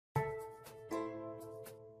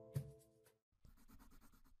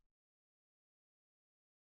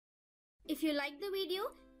If you like the video,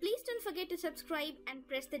 please don't forget to subscribe and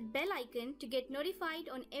press that bell icon to get notified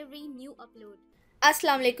on every new upload.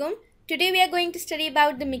 Assalamu alaikum. Today we are going to study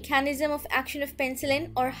about the mechanism of action of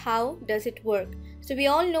penicillin, or how does it work. So we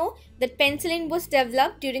all know that penicillin was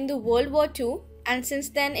developed during the World War II, and since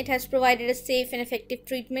then it has provided a safe and effective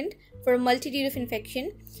treatment for a multitude of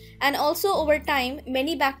infection. And also over time,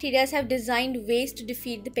 many bacteria have designed ways to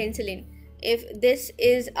defeat the penicillin. If this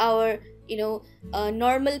is our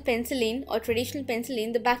normal penicillin or traditional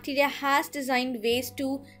penicillin, the bacteria has designed ways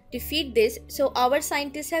to defeat this. So our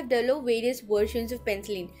scientists have developed various versions of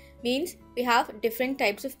penicillin. Means we have different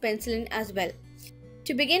types of penicillin as well.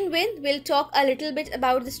 To begin with, we'll talk a little bit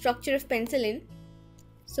about the structure of penicillin.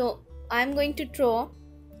 So I'm going to draw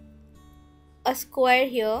a square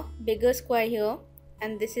here, bigger square here,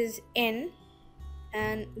 and this is N,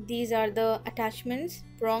 and these are the attachments,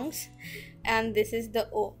 prongs, and this is the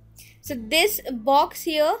O. So this box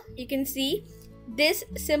here, you can see this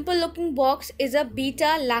simple looking box is a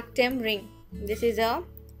beta lactam ring. This is a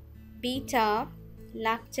beta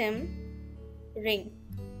lactam ring,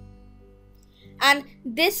 and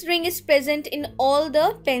this ring is present in all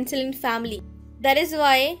the penicillin family. That is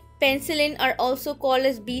why penicillin are also called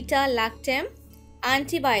as beta lactam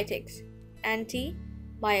antibiotics.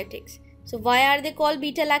 So why are they called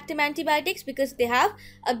beta lactam antibiotics? Because they have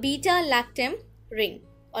a beta lactam ring.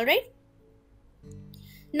 Alright.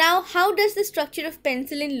 Now, how does the structure of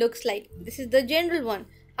penicillin looks like? This is the general one.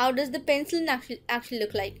 How does the penicillin actually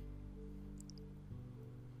look like?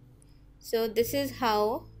 So this is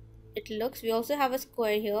how it looks. We also have a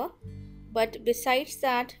square here, but besides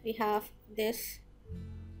that we have this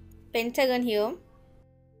pentagon here.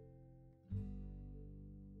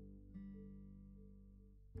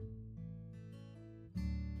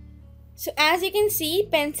 So as you can see,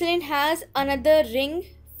 penicillin has another ring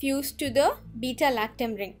fused to the beta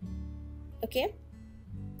lactam ring. Okay,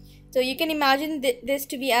 so you can imagine this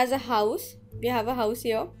to be as a house. We have a house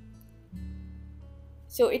here,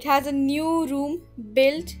 so it has a new room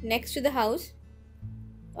built next to the house.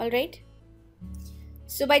 All right,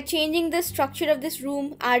 so by changing the structure of this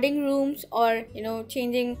room, adding rooms, or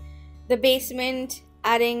changing the basement,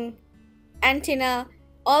 adding antenna,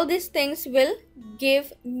 all these things will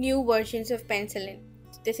give new versions of penicillin.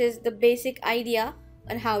 This is the basic idea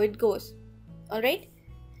on how it goes. Alright,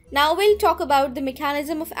 now we'll talk about the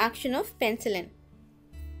mechanism of action of penicillin.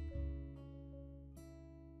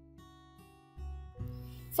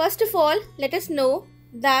 First of all, let us know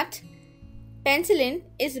that penicillin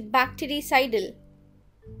is bactericidal.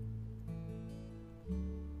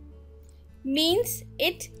 Means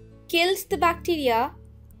it kills the bacteria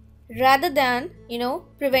rather than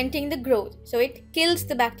preventing the growth. So it kills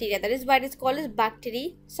the bacteria. That is why it is called as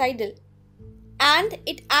bactericidal. And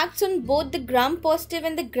it acts on both the gram-positive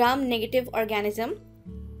and the gram-negative organism.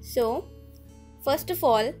 So first of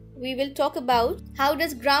all, we will talk about how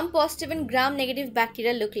does gram-positive and gram-negative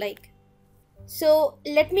bacteria look like. So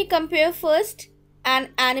let me compare first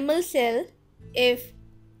an animal cell. If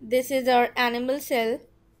this is our animal cell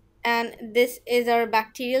and this is our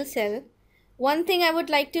bacterial cell, one thing I would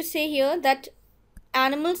like to say here, that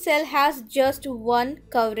animal cell has just one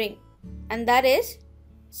covering, and that is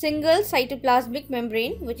single cytoplasmic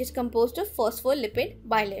membrane, which is composed of phospholipid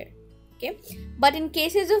bilayer. Okay, but in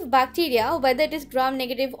cases of bacteria, whether it is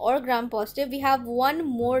gram-negative or gram-positive, we have one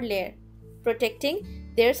more layer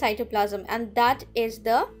protecting their cytoplasm, and that is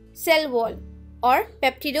the cell wall or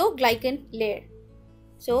peptidoglycan layer.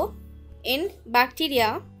 So in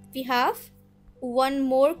bacteria, we have one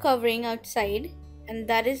more covering outside, and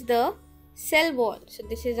that is the cell wall. So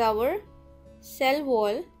this is our cell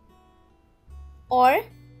wall or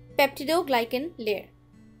peptidoglycan layer.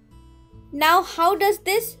 Now how does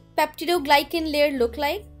this peptidoglycan layer look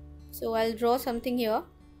like? So I'll draw something here.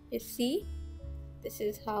 You see, this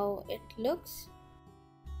is how it looks.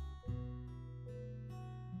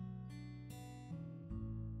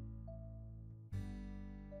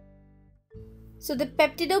 So the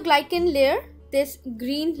peptidoglycan layer, this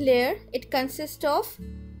green layer, it consists of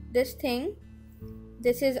this thing.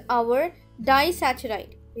 This is our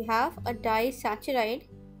disaccharide. We have a disaccharide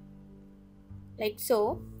like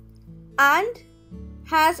so, and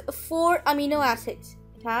has 4 amino acids.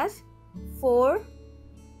 It has 4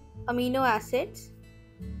 amino acids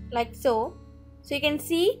like so. So you can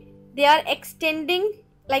see they are extending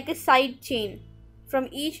like a side chain from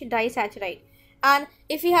each disaccharide. And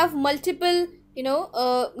if you have multiple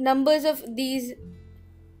numbers of these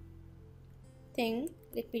thing,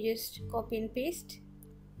 let me just copy and paste.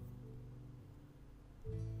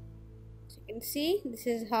 So you can see this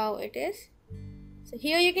is how it is. So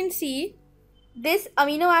here you can see this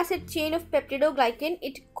amino acid chain of peptidoglycan,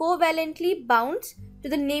 it covalently bonds to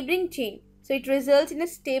the neighboring chain. So it results in a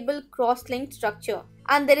stable cross-linked structure.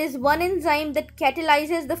 And there is one enzyme that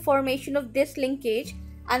catalyzes the formation of this linkage,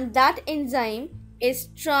 and that enzyme is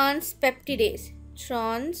transpeptidase.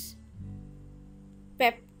 Transpeptidase.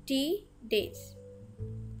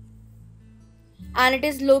 And it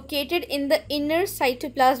is located in the inner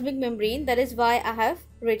cytoplasmic membrane. That is why I have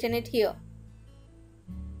written it here.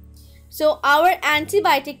 So our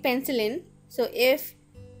antibiotic penicillin, so if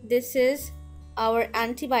this is our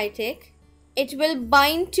antibiotic, it will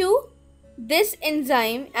bind to this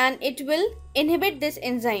enzyme and it will inhibit this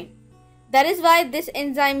enzyme. That is why this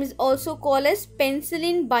enzyme is also called as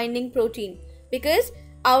penicillin binding protein, because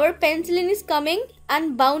our penicillin is coming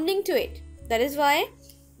and bounding to it. That is why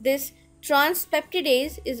this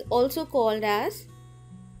transpeptidase is also called as,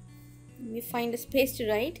 let me find a space to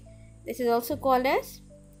write, this is also called as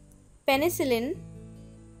penicillin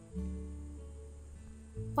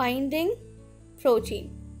binding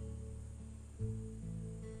protein.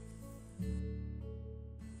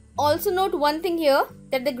 Also note one thing here,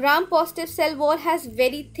 that the gram-positive cell wall has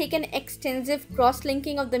very thick and extensive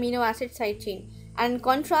cross-linking of the amino acid side chain, and in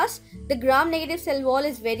contrast, the gram-negative cell wall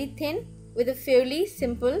is very thin with a fairly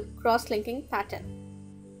simple cross-linking pattern.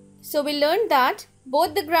 So we learned that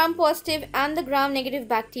both the gram-positive and the gram-negative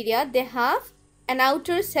bacteria, they have an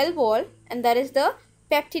outer cell wall, and that is the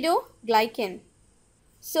peptidoglycan.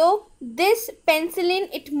 So this penicillin,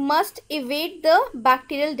 it must evade the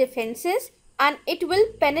bacterial defenses and it will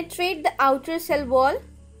penetrate the outer cell wall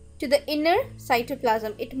to the inner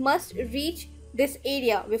cytoplasm. It must reach this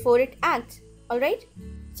area before it acts. Alright.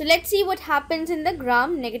 So let's see what happens in the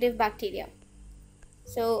gram-negative bacteria.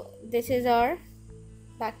 So this is our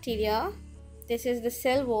bacteria. This is the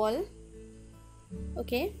cell wall.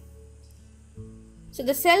 Okay. So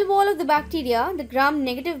the cell wall of the bacteria, the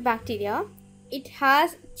gram-negative bacteria, it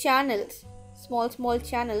has channels, small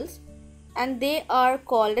channels, and they are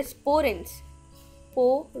called as porins.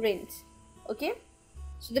 Okay.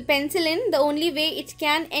 So the penicillin, the only way it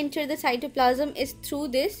can enter the cytoplasm is through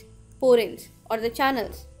this porins or the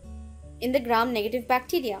channels in the gram-negative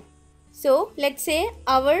bacteria. So let's say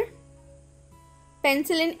our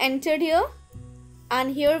penicillin entered here,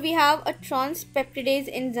 and here we have a transpeptidase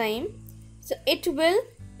enzyme. So it will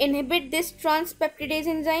inhibit this transpeptidase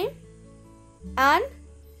enzyme and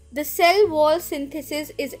the cell wall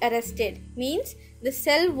synthesis is arrested. Means the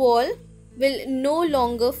cell wall will no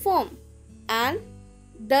longer form and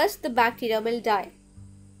thus the bacteria will die.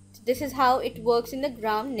 So this is how it works in the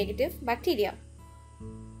gram-negative bacteria.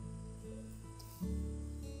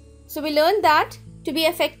 So we learned that to be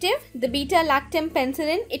effective, the beta-lactam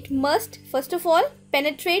penicillin, it must first of all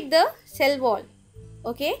penetrate the cell wall.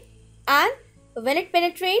 Okay, and when it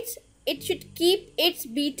penetrates, it should keep its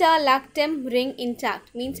beta-lactam ring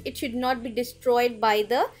intact. Means it should not be destroyed by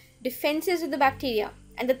the defenses of the bacteria.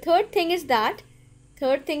 And the third thing is that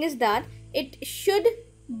it should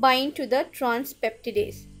bind to the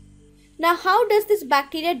transpeptidase. Now how does this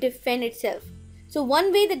bacteria defend itself? So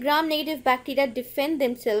one way the gram-negative bacteria defend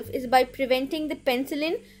themselves is by preventing the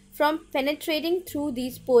penicillin from penetrating through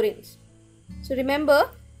these porins. So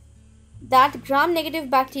remember that gram-negative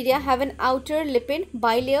bacteria have an outer lipid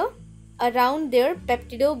bilayer around their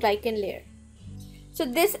peptidoglycan layer. So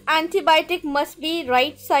this antibiotic must be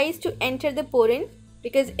right size to enter the porin,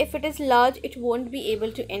 because if it is large, it won't be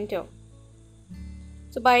able to enter.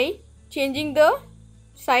 So by changing the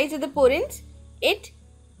size of the porins, it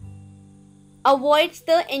avoids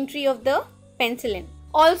the entry of the penicillin.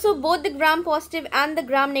 Also, both the gram-positive and the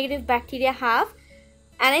gram-negative bacteria have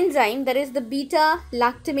an enzyme, that is the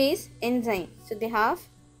beta-lactamase enzyme. So they have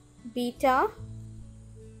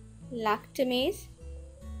beta-lactamase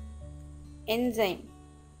enzyme.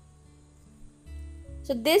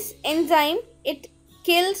 So this enzyme, it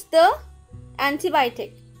kills the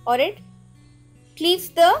antibiotic, or it cleaves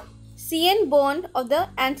the CN bond of the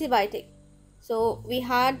antibiotic. So we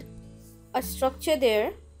had a structure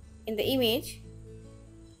there in the image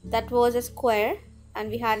that was a square, and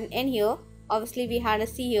we had an N here. Obviously we had a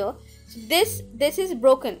C here. So this is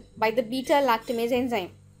broken by the beta-lactamase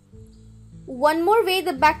enzyme. One more way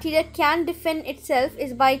the bacteria can defend itself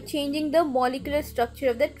is by changing the molecular structure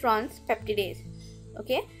of the transpeptidase.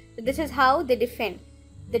 Okay, so this is how they defend.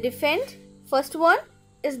 They defend, first one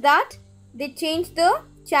is that they change the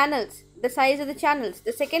channels, the size of the channels.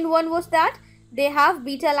 The second one was that they have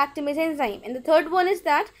beta-lactamase enzyme, and the third one is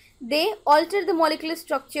that they alter the molecular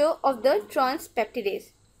structure of the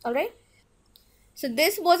transpeptidase. Alright, so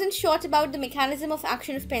this was in short about the mechanism of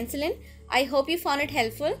action of penicillin. I hope you found it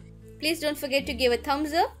helpful. Please don't forget to give a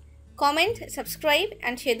thumbs up, comment, subscribe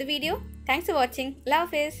and share the video. Thanks for watching. Allah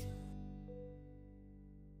Hafiz.